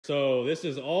So this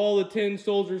is all the Tin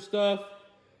Soldier stuff.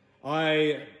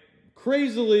 I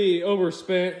crazily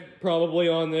overspent probably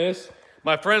on this.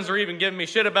 My friends are even giving me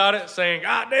shit about it, saying,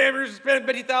 "God damn, you're spending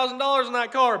 $50,000 on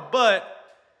that car." But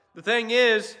the thing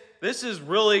is, this is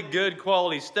really good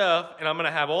quality stuff, and I'm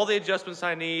gonna have all the adjustments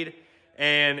I need.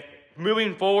 And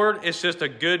moving forward, it's just a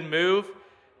good move.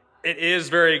 It is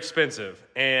very expensive,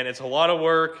 and it's a lot of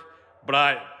work,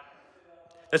 but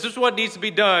this is what needs to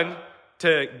be done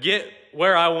to get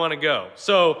where I want to go.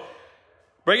 So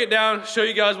break it down, show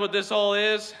you guys what this all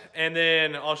is, and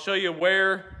then I'll show you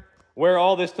where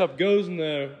all this stuff goes in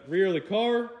the rear of the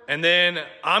car. And then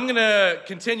I'm gonna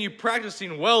continue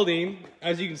practicing welding.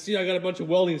 As you can see, I got a bunch of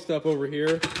welding stuff over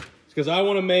here because I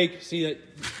want to see that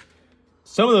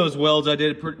some of those welds I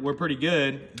did were pretty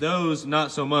good, those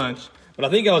not so much. But I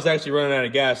think I was actually running out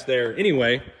of gas there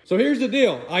anyway. So here's the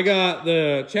deal. I got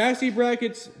the chassis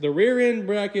brackets, the rear end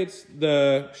brackets,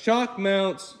 the shock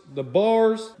mounts, the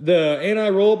bars, the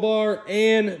anti-roll bar,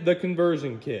 and the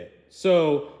conversion kit.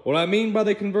 So what I mean by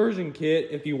the conversion kit,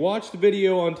 if you watch the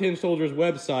video on Tin Soldier's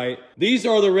website, these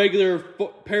are the regular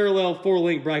parallel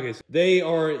 4-link brackets. They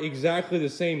are exactly the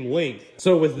same length.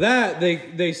 So with that,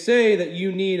 they say that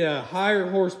you need a higher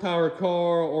horsepower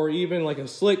car, or even like a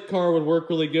slick car would work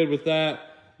really good with that.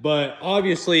 But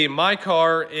obviously my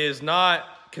car is not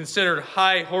considered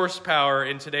high horsepower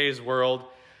in today's world.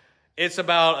 It's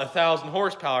about 1,000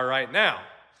 horsepower right now.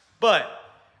 But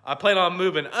I plan on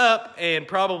moving up, and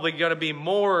probably gonna be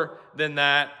more than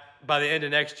that by the end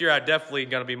of next year. I definitely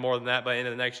gonna be more than that by the end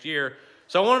of the next year.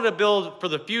 So I wanted to build for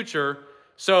the future.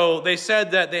 So they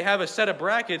said that they have a set of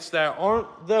brackets that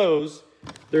aren't those.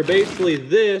 They're basically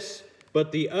this,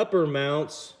 but the upper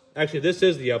mounts, actually this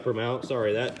is the upper mount,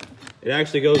 sorry, that it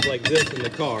actually goes like this in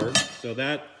the car. So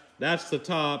that's the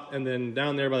top, and then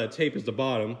down there by the tape is the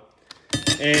bottom.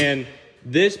 And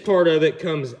this part of it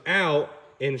comes out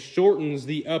and shortens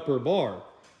the upper bar.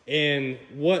 And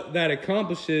what that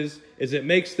accomplishes is it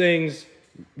makes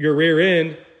your rear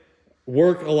end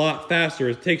work a lot faster.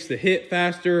 It takes the hit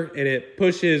faster, and it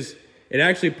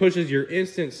actually pushes your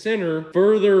instant center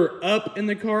further up in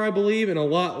the car, I believe, and a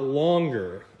lot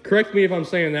longer. Correct me if I'm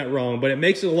saying that wrong, but it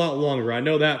makes it a lot longer. I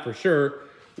know that for sure,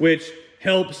 which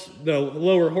helps the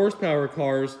lower horsepower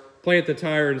cars plant the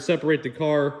tire and separate the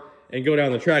car and go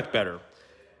down the track better.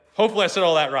 Hopefully I said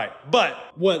all that right. But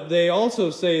what they also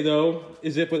say, though,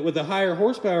 is if with a higher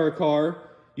horsepower car,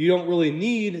 you don't really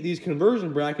need these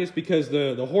conversion brackets because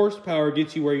the horsepower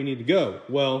gets you where you need to go.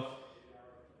 Well,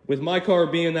 with my car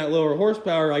being that lower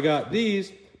horsepower, I got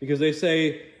these because they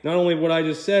say not only what I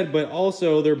just said, but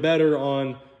also they're better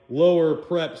on lower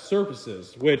prep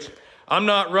surfaces, which I'm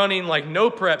not running like no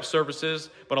prep surfaces,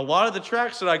 but a lot of the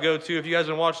tracks that I go to, if you guys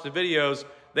have watched the videos,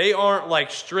 they aren't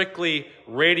like strictly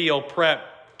radial prep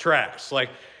tracks. Like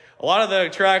a lot of the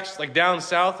tracks like down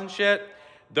south and shit,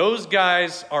 those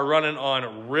guys are running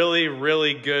on really,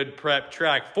 really good prep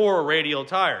track for a radial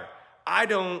tire. I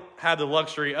don't have the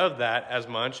luxury of that as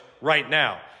much right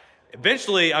now.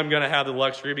 Eventually I'm gonna have the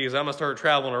luxury because I'm gonna start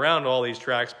traveling around all these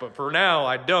tracks, but for now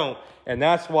I don't, and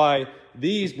that's why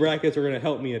these brackets are gonna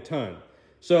help me a ton.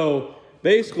 So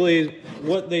basically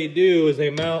what they do is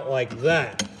they mount like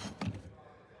that.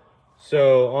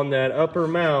 So on that upper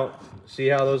mount, see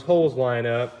how those holes line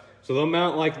up? So they'll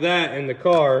mount like that in the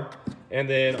car, and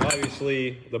then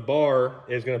obviously the bar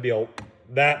is gonna be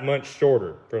that much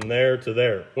shorter from there to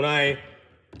there. When I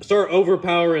start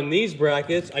overpowering these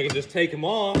brackets, I can just take them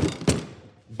off,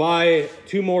 buy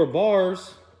 2 more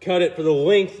bars, cut it for the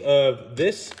length of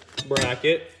this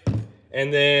bracket,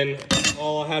 and then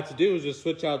all I have to do is just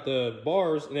switch out the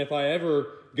bars. And if I ever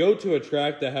go to a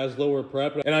track that has lower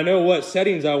prep and I know what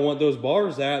settings I want those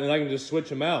bars at, then I can just switch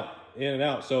them out, in and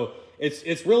out. So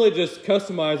it's really just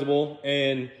customizable,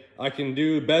 and I can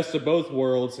do best of both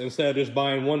worlds instead of just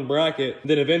buying one bracket,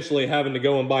 then eventually having to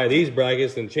go and buy these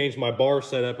brackets and change my bar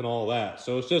setup and all that.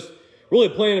 So it's just really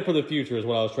planning for the future is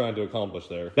what I was trying to accomplish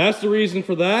there. That's the reason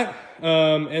for that.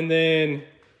 And then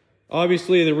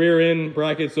obviously the rear end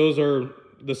brackets, those are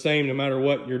the same no matter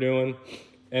what you're doing.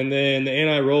 And then the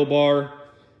anti-roll bar,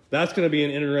 that's gonna be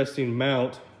an interesting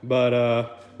mount.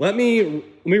 But let me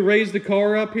raise the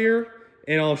car up here,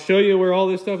 and I'll show you where all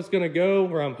this stuff is gonna go,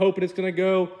 where I'm hoping it's gonna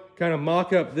go, kind of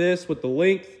mock up this with the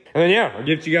length. And then yeah, I'll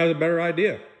give you guys a better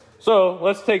idea. So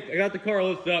I got the car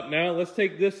lifted up now. Let's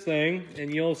take this thing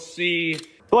and you'll see, I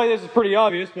feel like this is pretty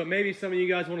obvious, but maybe some of you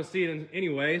guys want to see it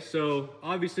anyway. So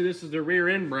obviously this is the rear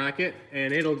end bracket,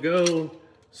 and it'll go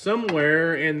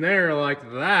somewhere in there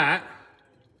like that.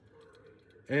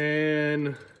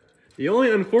 And the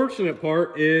only unfortunate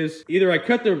part is either I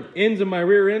cut the ends of my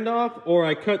rear end off or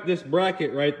I cut this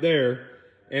bracket right there.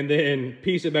 and then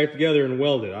piece it back together and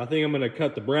weld it. I think I'm gonna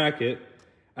cut the bracket.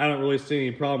 I don't really see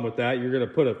any problem with that. You're gonna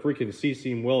put a freaking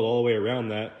C-seam weld all the way around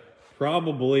that.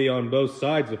 Probably on both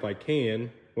sides if I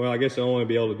can. Well, I guess I'll only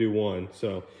be able to do one.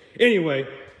 So anyway,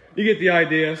 you get the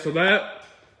idea. So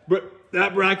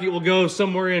that bracket will go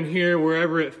somewhere in here,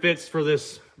 wherever it fits for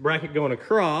this bracket going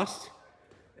across.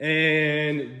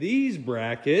 And these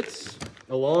brackets,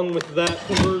 along with that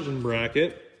conversion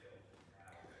bracket,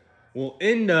 will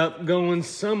end up going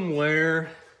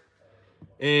somewhere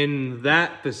in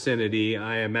that vicinity,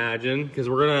 I imagine, because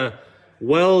we're gonna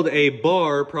weld a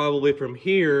bar probably from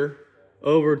here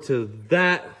over to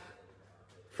that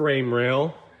frame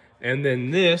rail, and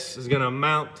then this is gonna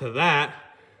mount to that.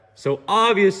 So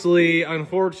obviously,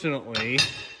 unfortunately,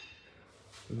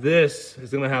 this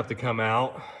is gonna have to come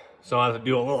out. So I'll have to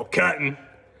do a little cutting.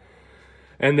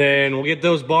 And then we'll get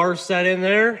those bars set in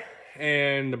there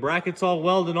and the brackets all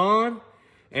welded on.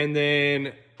 And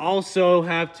then also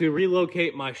have to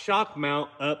relocate my shock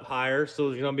mount up higher. So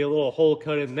there's gonna be a little hole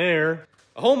cut in there.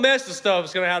 A whole mess of stuff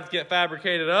is gonna have to get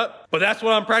fabricated up. But that's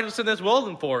what I'm practicing this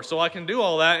welding for. So I can do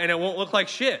all that and it won't look like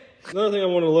shit. Another thing I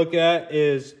wanna look at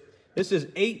is, this is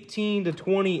 18 to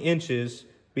 20 inches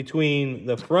between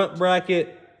the front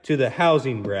bracket to the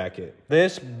housing bracket.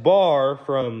 This bar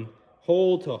from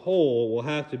hole to hole will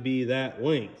have to be that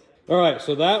length. All right,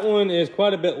 so that one is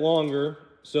quite a bit longer.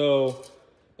 So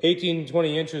 18 to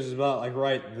 20 inches is about like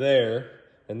right there,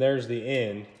 and there's the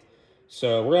end.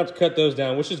 So we're gonna have to cut those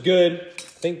down, which is good. I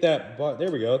think that bar, there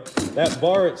we go. That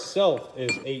bar itself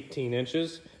is 18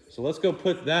 inches. So let's go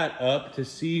put that up to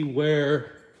see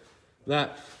where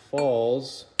that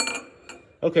falls.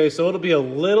 Okay, so it'll be a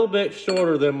little bit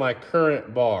shorter than my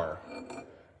current bar.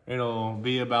 It'll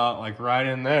be about like right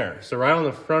in there. So right on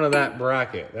the front of that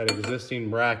bracket, that existing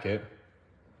bracket,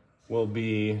 will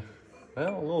be,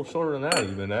 well, a little shorter than that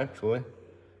even actually,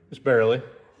 just barely.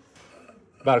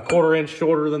 About a 1/4 inch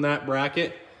shorter than that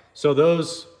bracket. So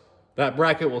that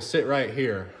bracket will sit right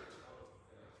here.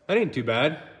 That ain't too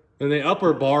bad. And the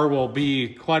upper bar will be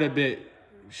quite a bit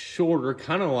shorter,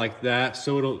 kind of like that.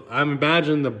 So I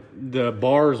imagine the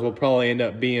bars will probably end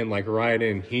up being like right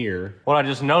in here. What I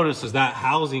just noticed is that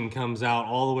housing comes out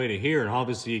all the way to here, and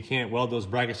obviously you can't weld those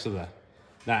brackets to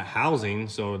that housing,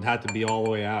 so it'd have to be all the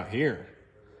way out here.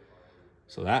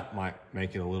 So that might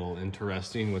make it a little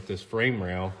interesting with this frame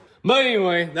rail. But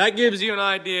anyway, that gives you an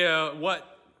idea what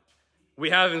we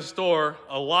have in store.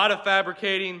 A lot of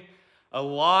fabricating, a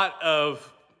lot of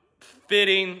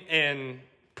fitting, and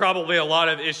probably a lot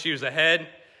of issues ahead.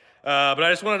 But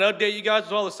I just wanted to update you guys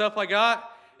with all the stuff I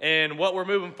got and what we're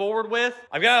moving forward with.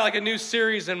 I've got like a new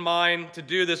series in mind to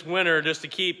do this winter, just to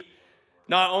keep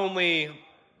not only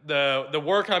the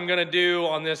work I'm gonna do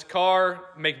on this car,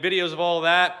 make videos of all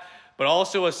that, but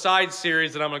also a side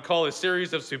series that I'm gonna call a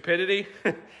series of stupidity.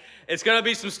 It's gonna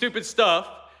be some stupid stuff,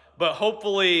 but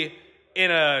hopefully in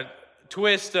a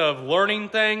twist of learning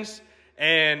things.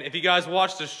 And if you guys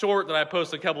watched the short that I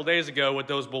posted a couple days ago with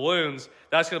those balloons,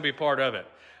 that's gonna be part of it.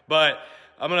 But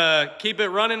I'm gonna keep it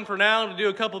running for now to do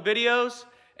a couple videos.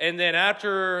 And then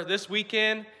after this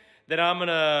weekend, then I'm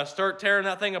gonna start tearing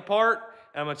that thing apart.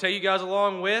 I'm gonna take you guys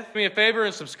along with. Do me a favor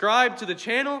and subscribe to the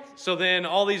channel. So then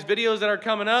all these videos that are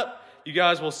coming up, you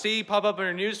guys will see pop up in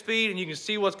your news feed, and you can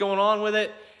see what's going on with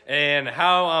it and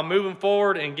how I'm moving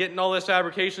forward and getting all this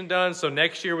fabrication done. So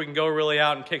next year we can go really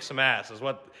out and kick some ass is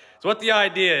what the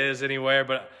idea is anyway,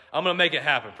 but I'm gonna make it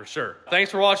happen for sure.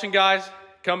 Thanks for watching, guys.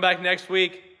 Come back next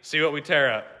week, see what we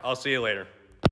tear up. I'll see you later.